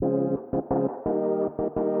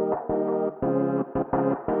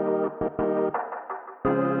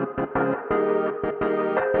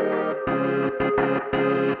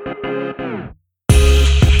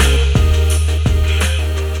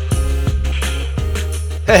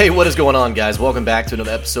Hey, what is going on, guys? Welcome back to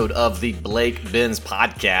another episode of the Blake Benz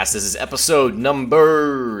Podcast. This is episode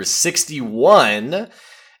number 61,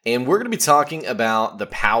 and we're going to be talking about the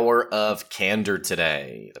power of candor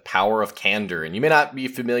today. The power of candor. And you may not be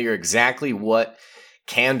familiar exactly what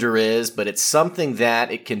candor is, but it's something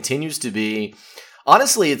that it continues to be.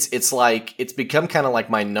 Honestly, it's become kind of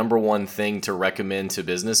like my number one thing to recommend to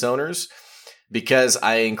business owners, because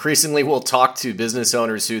I increasingly will talk to business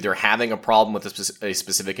owners who they're having a problem with a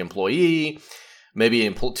specific employee. Maybe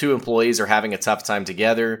two employees are having a tough time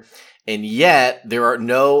together, and yet there are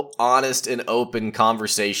no honest and open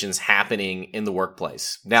conversations happening in the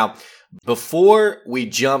workplace. Now, before we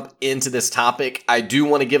jump into this topic, I do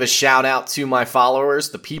want to give a shout out to my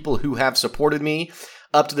followers, the people who have supported me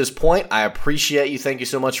up to this point. I appreciate you. Thank you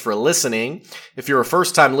so much for listening. If you're a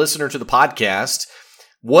first-time listener to the podcast,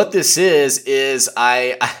 what this is there's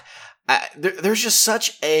just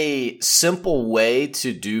such a simple way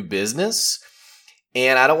to do business,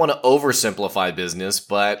 and I don't want to oversimplify business,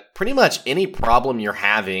 but pretty much any problem you're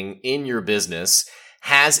having in your business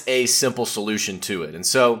has a simple solution to it. And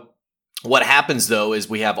so what happens though is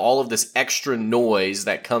we have all of this extra noise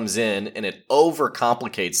that comes in, and it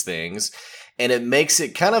overcomplicates things, and it makes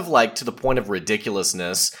it kind of like to the point of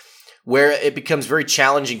ridiculousness, where it becomes very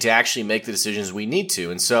challenging to actually make the decisions we need to.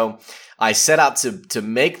 And so I set out to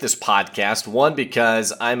make this podcast, one,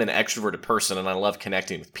 because I'm an extroverted person and I love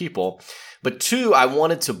connecting with people, but two, I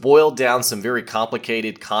wanted to boil down some very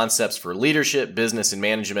complicated concepts for leadership, business, and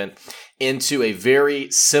management into a very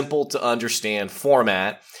simple to understand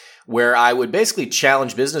format where I would basically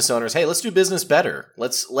challenge business owners, hey, let's do business better.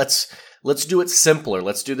 Let's do it simpler.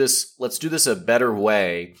 Let's do this a better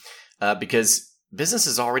way, because business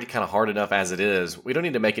is already kind of hard enough as it is. We don't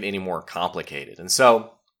need to make it any more complicated. And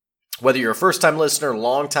so whether you're a first-time listener,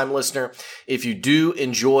 long-time listener, if you do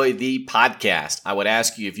enjoy the podcast, I would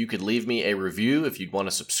ask you if you could leave me a review, if you'd want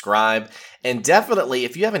to subscribe, and definitely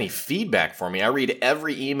if you have any feedback for me. I read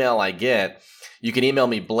every email I get. You can email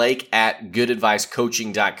me,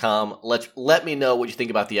 blake@goodadvicecoaching.com. Let me know what you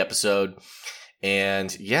think about the episode,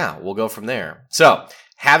 and yeah, we'll go from there. So,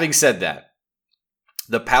 having said that,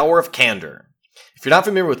 the power of candor. If you're not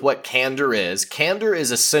familiar with what candor is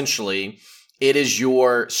essentially, it is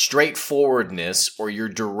your straightforwardness or your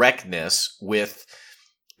directness with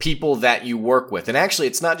people that you work with. And actually,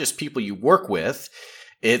 it's not just people you work with.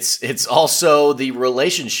 It's also the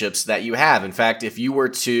relationships that you have. In fact, if you were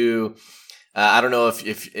to, I don't know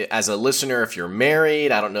if as a listener, if you're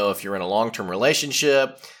married, I don't know if you're in a long-term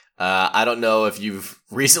relationship. I don't know if you've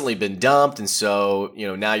recently been dumped, and so,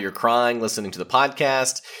 now you're crying listening to the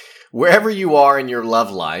podcast. Wherever you are in your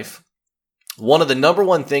love life, one of the number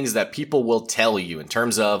one things that people will tell you in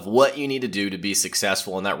terms of what you need to do to be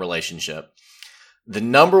successful in that relationship, the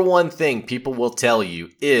number one thing people will tell you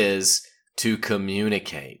is to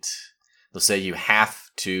communicate. They'll say you have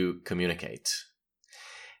to communicate.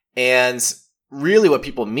 And really what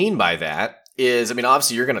people mean by that is,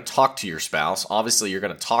 obviously you're going to talk to your spouse. Obviously you're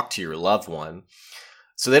going to talk to your loved one.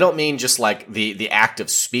 So they don't mean just like the act of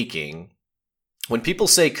speaking. When people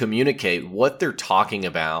say communicate, what they're talking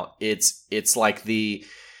about, it's like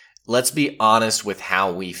let's be honest with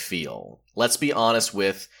how we feel. Let's be honest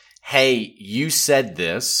with, hey, you said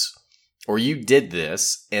this or you did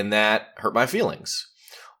this and that hurt my feelings.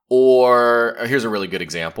 Or here's a really good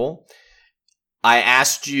example. I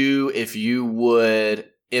asked you if you would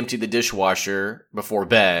empty the dishwasher before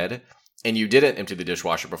bed, and you didn't empty the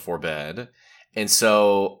dishwasher before bed. And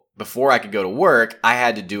so before I could go to work, I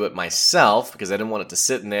had to do it myself because I didn't want it to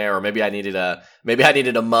sit in there, or maybe I needed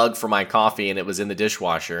a mug for my coffee and it was in the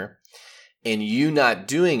dishwasher. And you not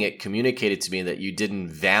doing it communicated to me that you didn't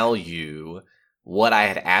value what I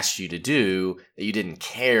had asked you to do, that you didn't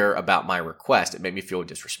care about my request. It made me feel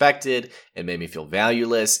disrespected. It made me feel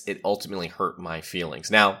valueless. It ultimately hurt my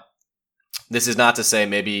feelings. Now, this is not to say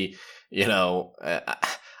maybe,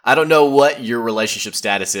 I don't know what your relationship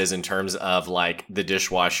status is in terms of like the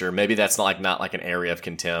dishwasher. Maybe that's not like an area of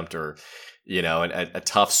contempt or, a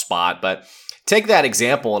tough spot. But take that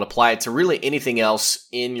example and apply it to really anything else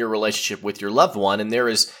in your relationship with your loved one. And there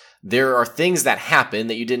are things that happen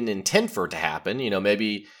that you didn't intend for it to happen.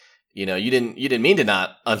 Maybe, you didn't mean to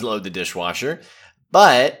not unload the dishwasher,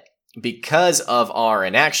 but because of our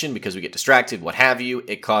inaction, because we get distracted, what have you,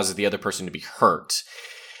 it causes the other person to be hurt.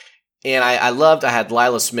 And I had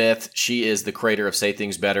Lila Smith. She is the creator of Say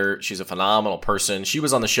Things Better. She's a phenomenal person. She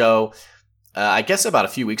was on the show, I guess about a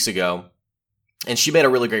few weeks ago, and she made a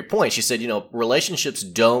really great point. She said, relationships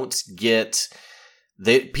don't get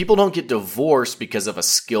People don't get divorced because of a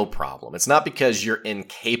skill problem. It's not because you're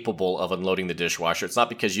incapable of unloading the dishwasher. It's not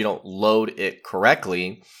because you don't load it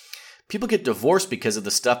correctly. People get divorced because of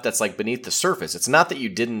the stuff that's like beneath the surface. It's not that you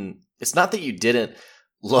didn't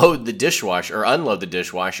load the dishwasher or unload the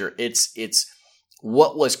dishwasher. It's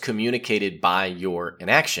what was communicated by your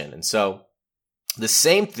inaction. And so the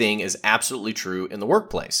same thing is absolutely true in the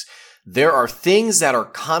workplace. There are things that are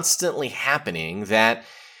constantly happening that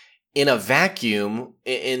in a vacuum,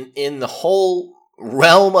 in the whole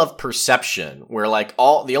realm of perception, where like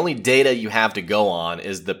the only data you have to go on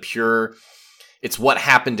is it's what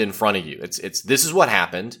happened in front of you. It's this is what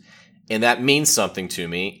happened, and that means something to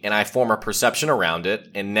me, and I form a perception around it,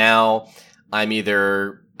 and now I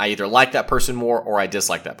either like that person more or I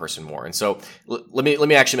dislike that person more. And so let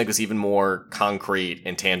me actually make this even more concrete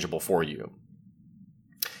and tangible for you.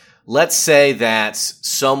 Let's say that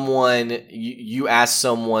you ask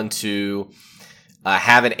someone to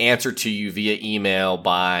have an answer to you via email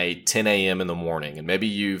by 10 a.m. in the morning. And maybe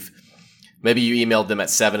you emailed them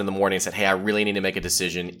at 7 in the morning and said, hey, I really need to make a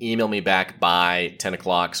decision. Email me back by 10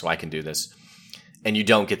 o'clock so I can do this. And you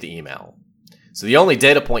don't get the email. So the only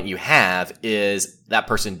data point you have is that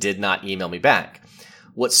person did not email me back.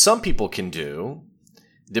 What some people can do,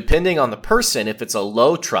 depending on the person, if it's a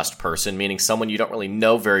low trust person, meaning someone you don't really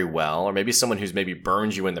know very well, or maybe someone who's maybe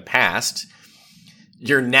burned you in the past,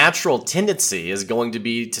 your natural tendency is going to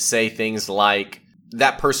be to say things like,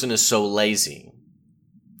 that person is so lazy.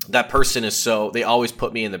 That person they always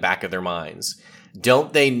put me in the back of their minds.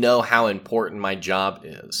 Don't they know how important my job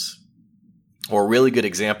is? Or a really good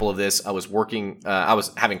example of this, I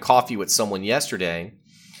was having coffee with someone yesterday,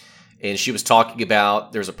 and she was talking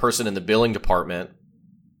about, there's a person in the billing department.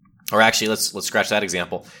 Or actually, let's scratch that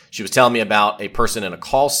example. She was telling me about a person in a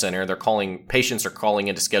call center. Patients are calling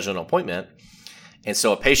in to schedule an appointment. And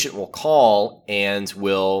so a patient will call and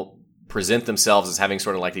will present themselves as having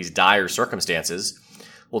sort of like these dire circumstances.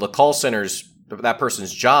 Well, that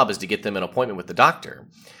person's job is to get them an appointment with the doctor.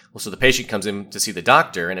 Well, so the patient comes in to see the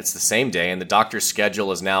doctor, and it's the same day, and the doctor's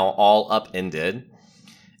schedule is now all upended,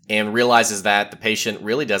 and realizes that the patient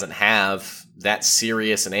really doesn't have that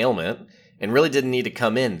serious an ailment and really didn't need to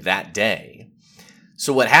come in that day.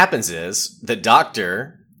 So what happens is the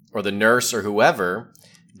doctor or the nurse or whoever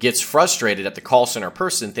gets frustrated at the call center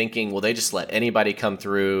person thinking, well, they just let anybody come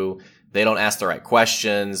through. They don't ask the right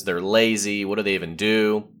questions. They're lazy. What do they even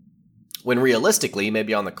do? When realistically,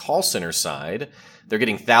 maybe on the call center side, they're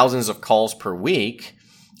getting thousands of calls per week.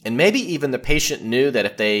 And maybe even the patient knew that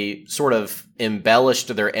if they sort of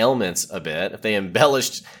embellished their ailments a bit, if they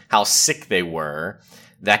embellished how sick they were,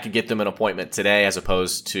 that could get them an appointment today as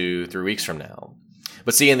opposed to 3 weeks from now.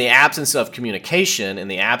 But see, in the absence of communication, in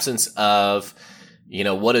the absence of,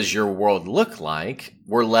 what does your world look like,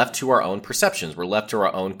 we're left to our own perceptions. We're left to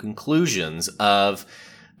our own conclusions of,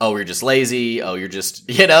 oh, you're just lazy. Oh, you're just,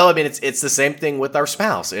 it's the same thing with our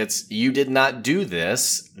spouse. It's, you did not do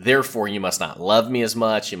this, therefore you must not love me as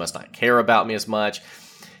much. You must not care about me as much.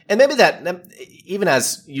 And maybe that, even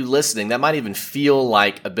as you listening, that might even feel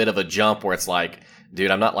like a bit of a jump where it's like, dude,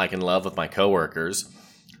 I'm not like in love with my coworkers.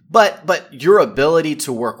 But your ability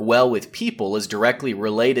to work well with people is directly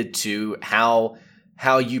related to how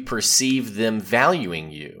you perceive them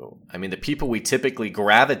valuing you. I mean, the people we typically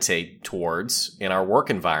gravitate towards in our work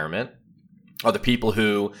environment are the people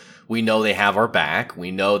who we know they have our back.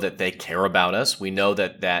 We know that they care about us. We know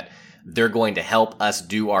that they're going to help us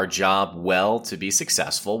do our job well to be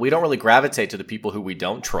successful. We don't really gravitate to the people who we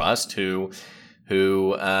don't trust, who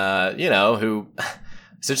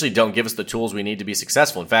essentially don't give us the tools we need to be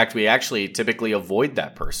successful. In fact, we actually typically avoid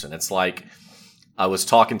that person. It's like, I was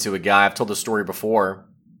talking to a guy, I've told this story before,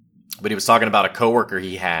 but he was talking about a coworker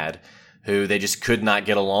he had who they just could not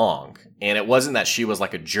get along. And it wasn't that she was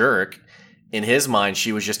like a jerk. In his mind,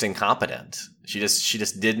 she was just incompetent. She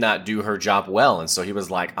just did not do her job well. And so he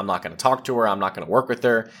was like, I'm not going to talk to her. I'm not going to work with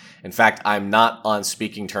her. In fact, I'm not on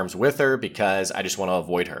speaking terms with her because I just want to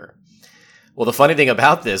avoid her. Well, the funny thing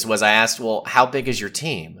about this was I asked, well, how big is your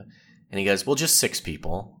team? And he goes, well, just 6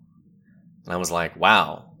 people. And I was like,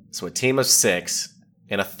 wow. So a team of 6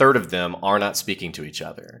 and a third of them are not speaking to each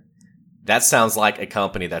other. That sounds like a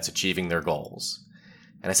company that's achieving their goals.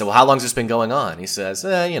 And I said, well, how long has this been going on? He says,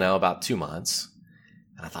 about 2 months.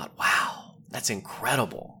 And I thought, wow, that's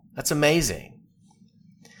incredible. That's amazing.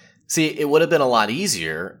 See, it would have been a lot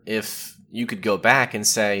easier if you could go back and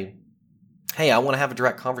say, hey, I want to have a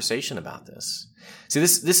direct conversation about this. See,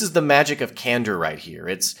 this is the magic of candor right here.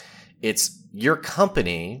 It's your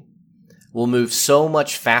company will move so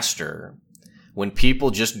much faster when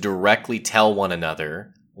people just directly tell one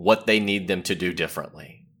another what they need them to do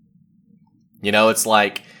differently. It's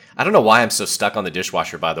like, I don't know why I'm so stuck on the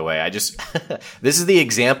dishwasher, by the way. This is the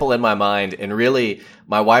example in my mind. And really,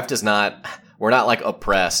 my wife we're not like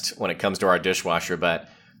oppressed when it comes to our dishwasher, but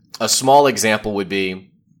a small example would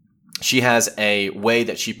be she has a way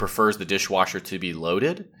that she prefers the dishwasher to be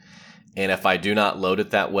loaded. And if I do not load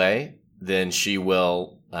it that way, then she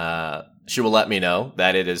will let me know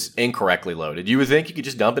that it is incorrectly loaded. You would think you could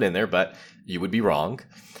just dump it in there, but you would be wrong.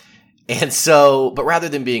 And so, but rather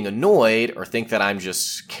than being annoyed or think that I'm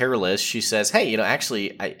just careless, she says, hey,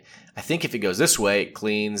 actually, I think if it goes this way, it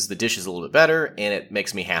cleans the dishes a little bit better and it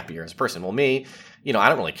makes me happier as a person. Well, me, I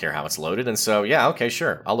don't really care how it's loaded. And so, yeah, okay,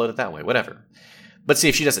 sure. I'll load it that way, whatever. But see,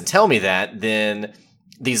 if she doesn't tell me that, then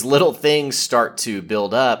these little things start to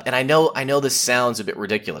build up. And I know this sounds a bit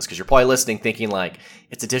ridiculous because you're probably listening thinking like,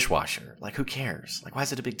 it's a dishwasher. Like, who cares? Like, why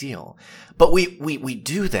is it a big deal? But we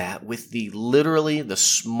do that with literally the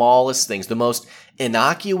smallest things. The most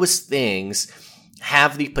innocuous things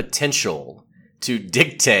have the potential to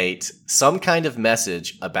dictate some kind of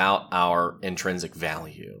message about our intrinsic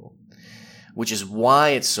value, which is why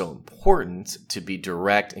it's so important to be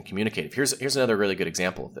direct and communicative. Here's another really good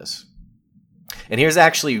example of this. And here's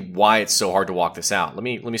actually why it's so hard to walk this out. Let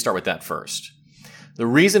me start with that first. The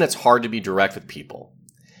reason it's hard to be direct with people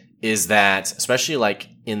is that, especially like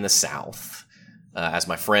in the South, as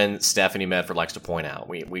my friend Stephanie Medford likes to point out,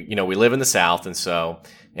 we live in the South,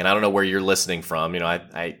 and I don't know where you're listening from.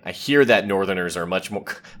 I hear that Northerners are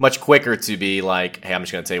much quicker to be like, hey, I'm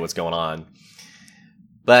just going to tell you what's going on.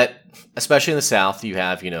 But especially in the South, you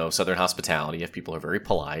have, Southern hospitality. You have people who are very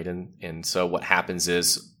polite, and so what happens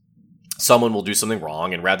is someone will do something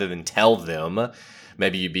wrong, and rather than tell them,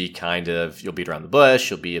 maybe you'll beat around the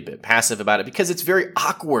bush, you'll be a bit passive about it because it's very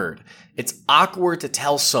awkward. It's awkward to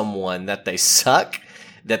tell someone that they suck,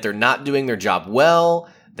 that they're not doing their job well,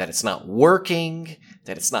 that it's not working,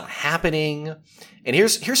 that it's not happening. And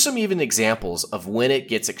here's some even examples of when it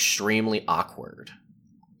gets extremely awkward.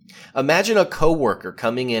 Imagine a coworker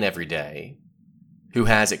coming in every day who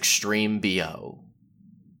has extreme BO.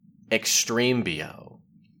 Extreme BO.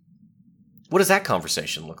 What does that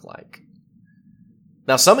conversation look like?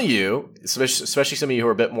 Now, some of you, especially some of you who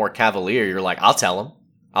are a bit more cavalier, you're like, I'll tell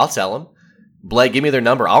them. Blake, give me their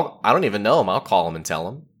number. I don't even know them. I'll call them and tell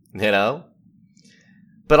them,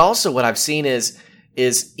 But also what I've seen is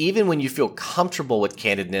even when you feel comfortable with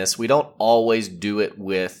candidness, we don't always do it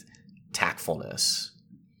with tactfulness.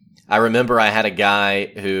 I remember I had a guy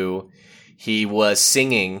who he was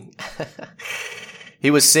singing. He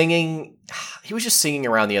was just singing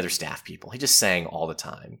around the other staff people. He just sang all the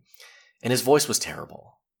time. And his voice was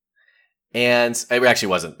terrible. And it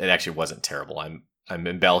actually wasn't terrible. I'm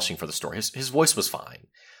embellishing for the story. His voice was fine.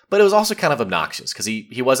 But it was also kind of obnoxious because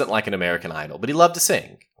he wasn't like an American Idol, but he loved to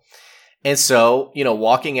sing. And so,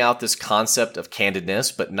 walking out this concept of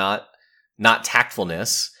candidness, but not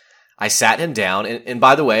tactfulness, I sat him down. And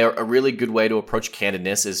by the way, a really good way to approach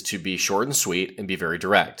candidness is to be short and sweet and be very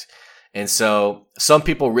direct. And so some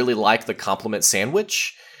people really like the compliment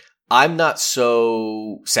sandwich. I'm not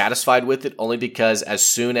so satisfied with it only because as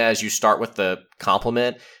soon as you start with the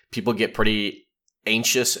compliment, people get pretty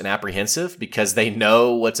anxious and apprehensive because they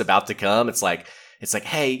know what's about to come. It's like,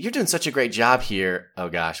 hey, you're doing such a great job here. Oh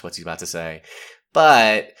gosh, what's he about to say?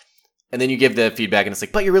 And then you give the feedback and it's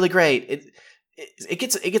like, but you're really great. It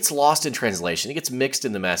gets lost in translation. It gets mixed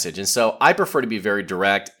in the message. And so I prefer to be very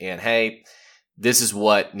direct and, hey, this is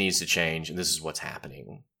what needs to change and this is what's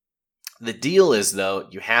happening. The deal is, though,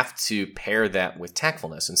 you have to pair that with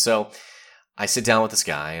tactfulness. And so I sit down with this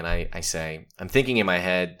guy and I say, I'm thinking in my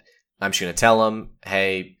head, I'm just going to tell him,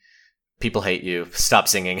 hey, people hate you. Stop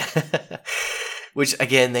singing. Which,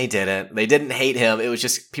 again, they didn't. They didn't hate him. It was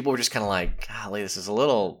just, people were just kind of like, golly, this is a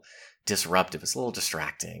little disruptive. It's a little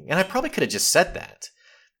distracting. And I probably could have just said that.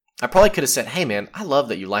 I probably could have said, hey, man, I love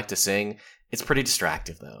that you like to sing. It's pretty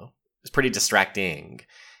distractive, though. It's pretty distracting.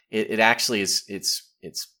 It actually is,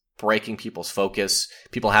 it's breaking people's focus.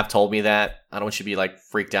 People have told me that. I don't want you to be like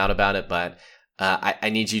freaked out about it, but I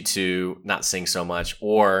need you to not sing so much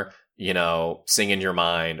or, sing in your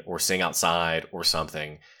mind or sing outside or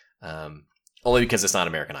something. Only because it's not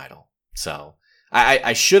American Idol. So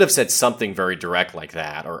I should have said something very direct like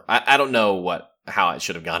that, or I don't know how it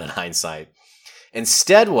should have gone in hindsight.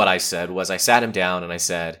 Instead, what I said was I sat him down and I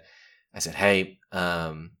said, hey,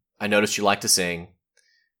 I noticed you like to sing.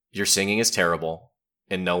 Your singing is terrible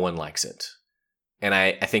and no one likes it. And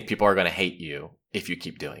I think people are going to hate you if you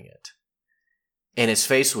keep doing it. And his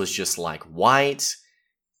face was just like white.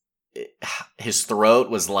 His throat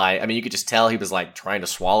was like, you could just tell he was like trying to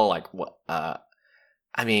swallow like what,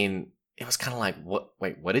 it was kind of like, what,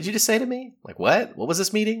 wait, what did you just say to me? Like, what was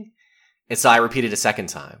this meeting? And so I repeated a second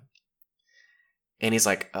time. And he's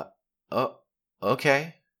like, oh,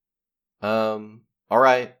 okay. All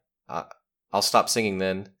right. I'll stop singing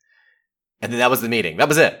then. And then that was the meeting. That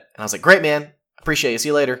was it. And I was like, great, man. Appreciate you. See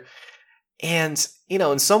you later. And,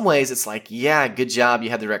 in some ways it's like, yeah, good job. You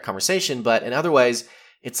had the direct conversation. But in other ways,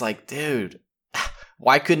 it's like, dude,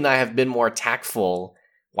 why couldn't I have been more tactful?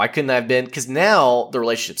 Why couldn't I have been? Because now the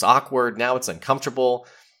relationship's awkward. Now it's uncomfortable.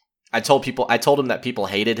 I told him that people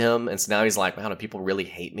hated him. And so now he's like, wow, do people really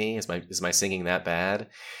hate me? Is my singing that bad?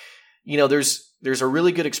 There's a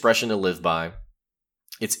really good expression to live by.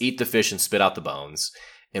 It's eat the fish and spit out the bones.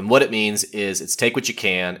 And what it means is it's take what you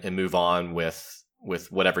can and move on with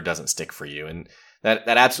whatever doesn't stick for you. And that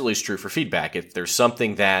absolutely is true for feedback. If there's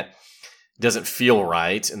something that doesn't feel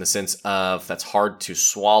right in the sense of that's hard to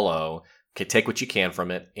swallow, okay, take what you can from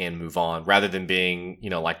it and move on rather than being,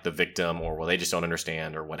 like the victim or, well, they just don't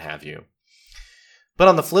understand or what have you. But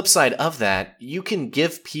on the flip side of that, you can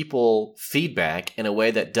give people feedback in a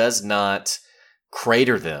way that does not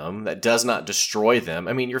crater them, that does not destroy them.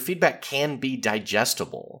 I mean, your feedback can be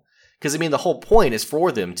digestible because, the whole point is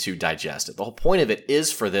for them to digest it. The whole point of it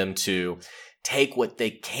is for them to take what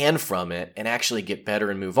they can from it and actually get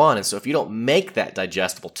better and move on. And so if you don't make that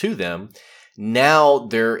digestible to them, now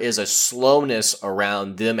there is a slowness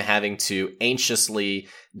around them having to anxiously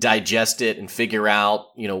digest it and figure out,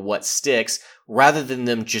 what sticks rather than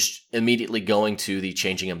them just immediately going to the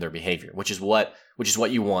changing of their behavior, which is what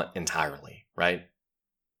you want entirely, right?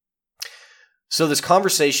 So this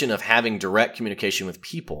conversation of having direct communication with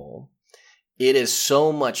people, it is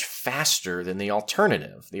so much faster than the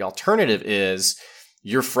alternative. The alternative is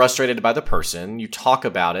you're frustrated by the person, you talk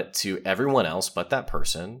about it to everyone else but that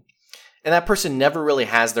person, and that person never really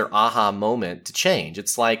has their aha moment to change.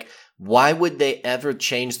 It's like, why would they ever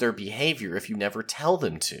change their behavior if you never tell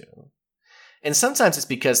them to? And sometimes it's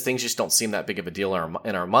because things just don't seem that big of a deal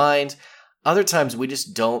in our mind. Other times we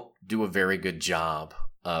just don't do a very good job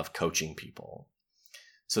of coaching people.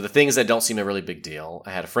 So the things that don't seem a really big deal.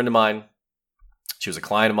 I had a friend of mine. She was a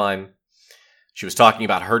client of mine. She was talking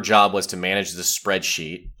about her job was to manage this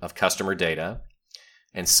spreadsheet of customer data.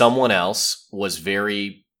 And someone else was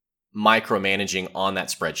very micromanaging on that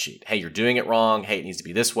spreadsheet. Hey, you're doing it wrong. Hey, it needs to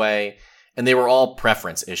be this way. And they were all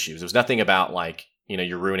preference issues. There was nothing about like,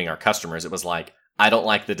 you're ruining our customers. It was like, I don't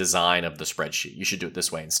like the design of the spreadsheet. You should do it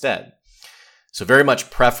this way instead. So very much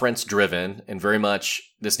preference driven and very much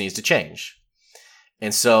this needs to change.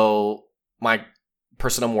 And so my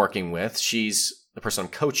person I'm working with, she's the person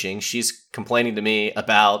I'm coaching. She's complaining to me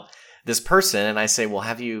about this person. And I say, well,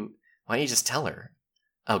 why don't you just tell her?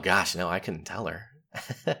 Oh gosh, no, I couldn't tell her.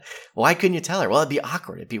 Why couldn't you tell her? Well, it'd be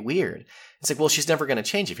awkward. It'd be weird. It's like, well, she's never going to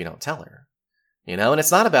change if you don't tell her, and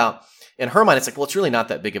it's not about, in her mind, it's like, well, it's really not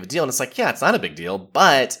that big of a deal. And it's like, yeah, it's not a big deal,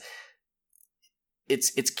 but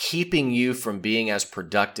it's keeping you from being as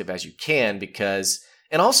productive as you can because,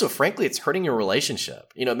 and also, frankly, it's hurting your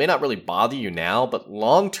relationship. It may not really bother you now, but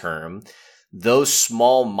long-term, those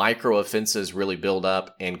small micro offenses really build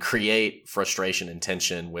up and create frustration and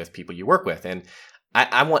tension with people you work with. And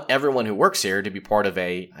I want everyone who works here to be part of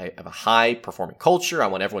a high-performing culture. I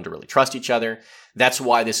want everyone to really trust each other. That's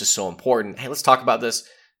why this is so important. Hey, let's talk about this.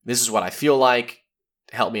 This is what I feel like.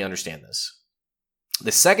 Help me understand this.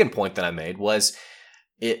 The second point that I made was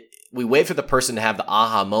we wait for the person to have the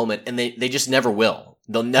aha moment, and they just never will.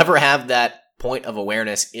 They'll never have that point of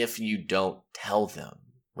awareness if you don't tell them,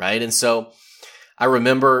 right? And so I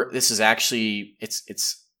remember this is actually,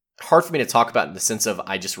 it's hard for me to talk about in the sense of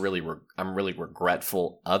I'm really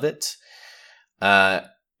regretful of it.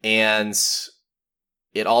 And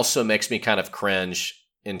it also makes me kind of cringe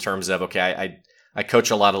in terms of, okay, I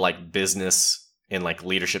coach a lot of like business and like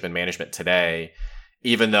leadership and management today,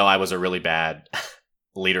 even though I was a really bad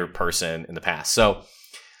leader person in the past. So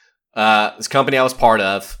this company I was part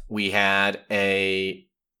of, I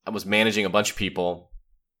was managing a bunch of people,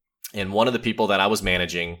 and one of the people that I was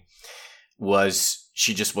managing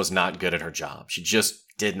she just was not good at her job. She just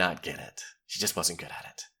did not get it. She just wasn't good at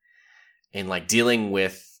it. And like dealing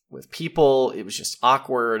with people, it was just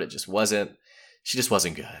awkward. She just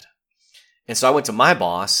wasn't good. And so I went to my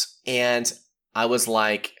boss and I was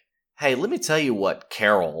like, hey, let me tell you what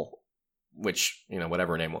Carol, which,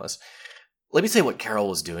 whatever her name was, let me tell you what Carol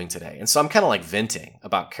was doing today. And so I'm kind of like venting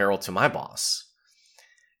about Carol to my boss.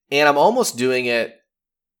 And I'm almost doing it,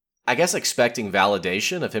 I guess, expecting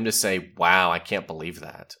validation of him to say, wow, I can't believe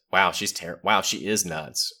that. Wow, she's terrible. Wow, she is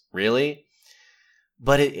nuts. Really?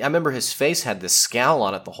 But I remember his face had this scowl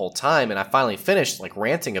on it the whole time. And I finally finished like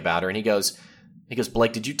ranting about her. And he goes,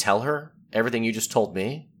 Blake, did you tell her everything you just told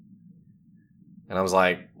me? And I was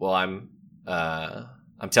like, well, I'm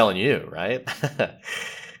I'm telling you, right?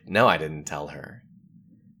 No, I didn't tell her.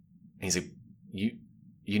 And he's like,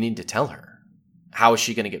 you need to tell her. How is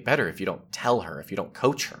she going to get better if you don't tell her, if you don't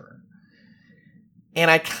coach her? And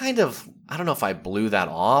I don't know if I blew that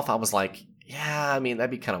off. I was like, yeah, I mean,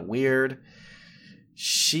 that'd be kind of weird.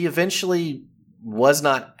 She eventually was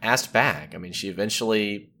not asked back. I mean, she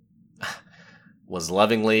eventually was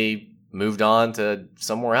lovingly moved on to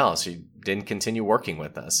somewhere else. She didn't continue working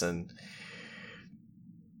with us. And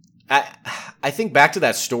I think back to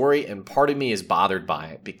that story, and part of me is bothered by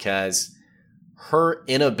it because her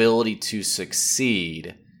inability to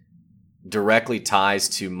succeed directly ties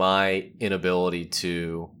to my inability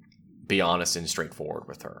to be honest and straightforward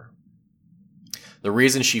with her. The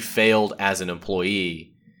reason she failed as an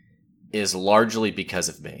employee is largely because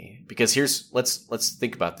of me. Because let's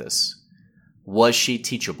think about this. Was she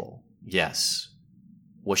teachable? Yes.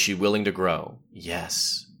 Was she willing to grow?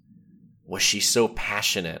 Yes. Was she so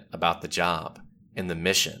passionate about the job and the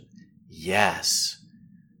mission? Yes.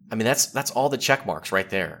 I mean, that's all the check marks right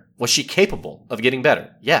there. Was she capable of getting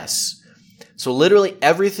better? Yes. So literally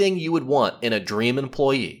everything you would want in a dream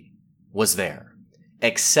employee was there,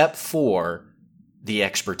 except for the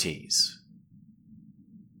expertise.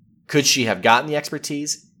 Could she have gotten the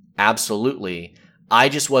expertise? Absolutely. I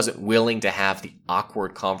just wasn't willing to have the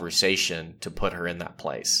awkward conversation to put her in that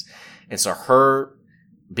place. And so her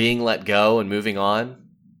being let go and moving on,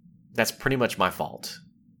 that's pretty much my fault.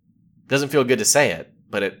 Doesn't feel good to say it,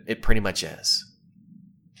 but it pretty much is.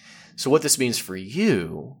 So what this means for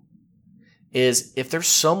you is if there's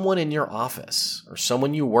someone in your office or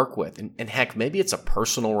someone you work with, and heck, maybe it's a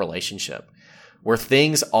personal relationship where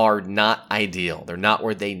things are not ideal, they're not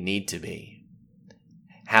where they need to be,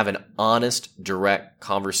 have an honest, direct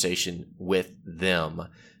conversation with them,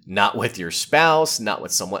 not with your spouse, not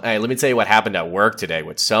with someone. Hey, let me tell you what happened at work today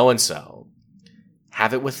with so-and-so.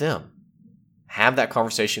 Have it with them. Have that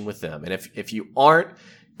conversation with them. And if you aren't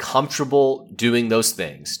comfortable doing those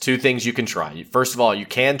things, two things you can try. First of all, you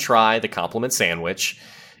can try the compliment sandwich.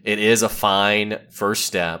 It is a fine first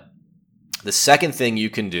step. The second thing you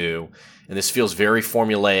can do, and this feels very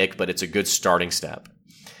formulaic, but it's a good starting step.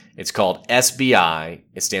 It's called SBI.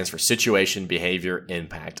 It stands for Situation, Behavior,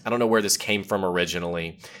 Impact. I don't know where this came from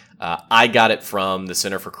originally. I got it from the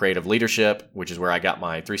Center for Creative Leadership, which is where I got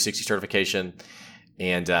my 360 certification.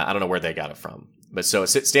 And I don't know where they got it from. But so it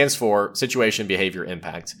stands for Situation, Behavior,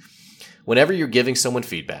 Impact. Whenever you're giving someone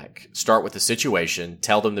feedback, start with the situation,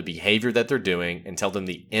 tell them the behavior that they're doing, and tell them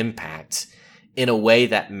the impact in a way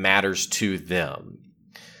that matters to them.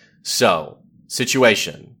 So,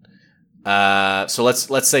 situation. So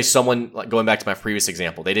let's say someone, like going back to my previous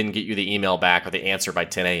example, they didn't get you the email back or the answer by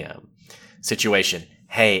 10 a.m. Situation.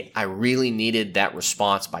 Hey, I really needed that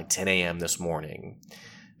response by 10 a.m. this morning.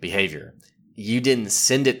 Behavior. You didn't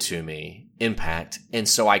send it to me. Impact. And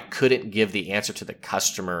so I couldn't give the answer to the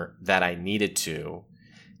customer that I needed to.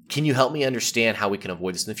 Can you help me understand how we can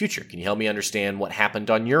avoid this in the future? Can you help me understand what happened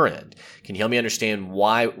on your end? Can you help me understand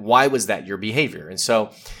why was that your behavior? And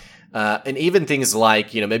so, and even things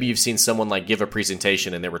like, maybe you've seen someone like give a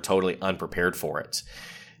presentation and they were totally unprepared for it.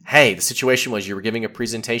 Hey, the situation was you were giving a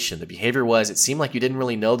presentation. The behavior was it seemed like you didn't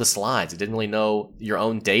really know the slides. You didn't really know your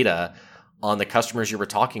own data on the customers you were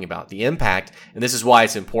talking about. The impact, and this is why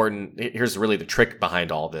it's important. Here's really the trick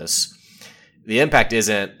behind all this. The impact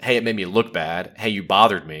isn't, hey, it made me look bad. Hey, you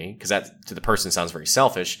bothered me, because that to the person sounds very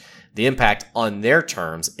selfish. The impact on their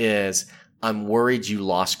terms is, I'm worried you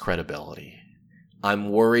lost credibility. I'm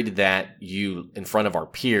worried that you, in front of our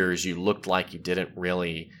peers, you looked like you didn't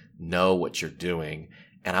really know what you're doing.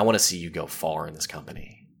 And I want to see you go far in this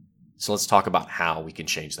company. So let's talk about how we can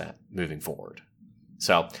change that moving forward.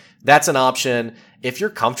 So that's an option. If you're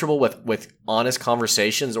comfortable with honest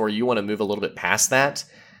conversations or you want to move a little bit past that,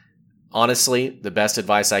 honestly, the best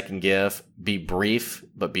advice I can give, be brief,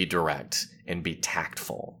 but be direct and be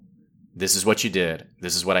tactful. This is what you did.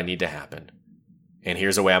 This is what I need to happen. And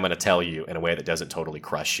here's a way I'm going to tell you in a way that doesn't totally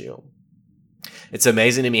crush you. It's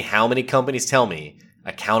amazing to me how many companies tell me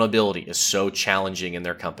accountability is so challenging in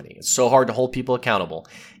their company. It's so hard to hold people accountable.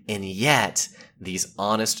 And yet, these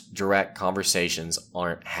honest, direct conversations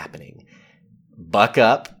aren't happening. Buck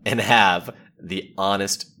up and have the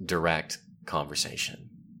honest, direct conversation.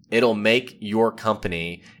 It'll make your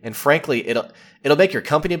company, and frankly, it'll make your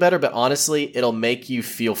company better, but honestly, it'll make you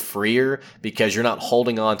feel freer because you're not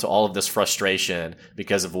holding on to all of this frustration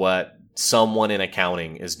because of what someone in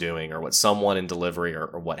accounting is doing or what someone in delivery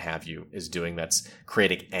or what have you is doing that's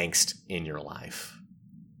creating angst in your life.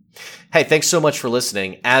 Hey, thanks so much for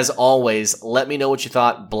listening. As always, let me know what you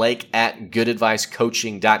thought.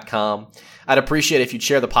 Blake@goodadvicecoaching.com. I'd appreciate it if you'd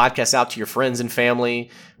share the podcast out to your friends and family.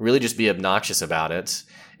 Really just be obnoxious about it.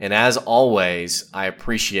 And as always, I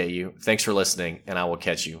appreciate you. Thanks for listening, and I will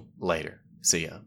catch you later. See ya.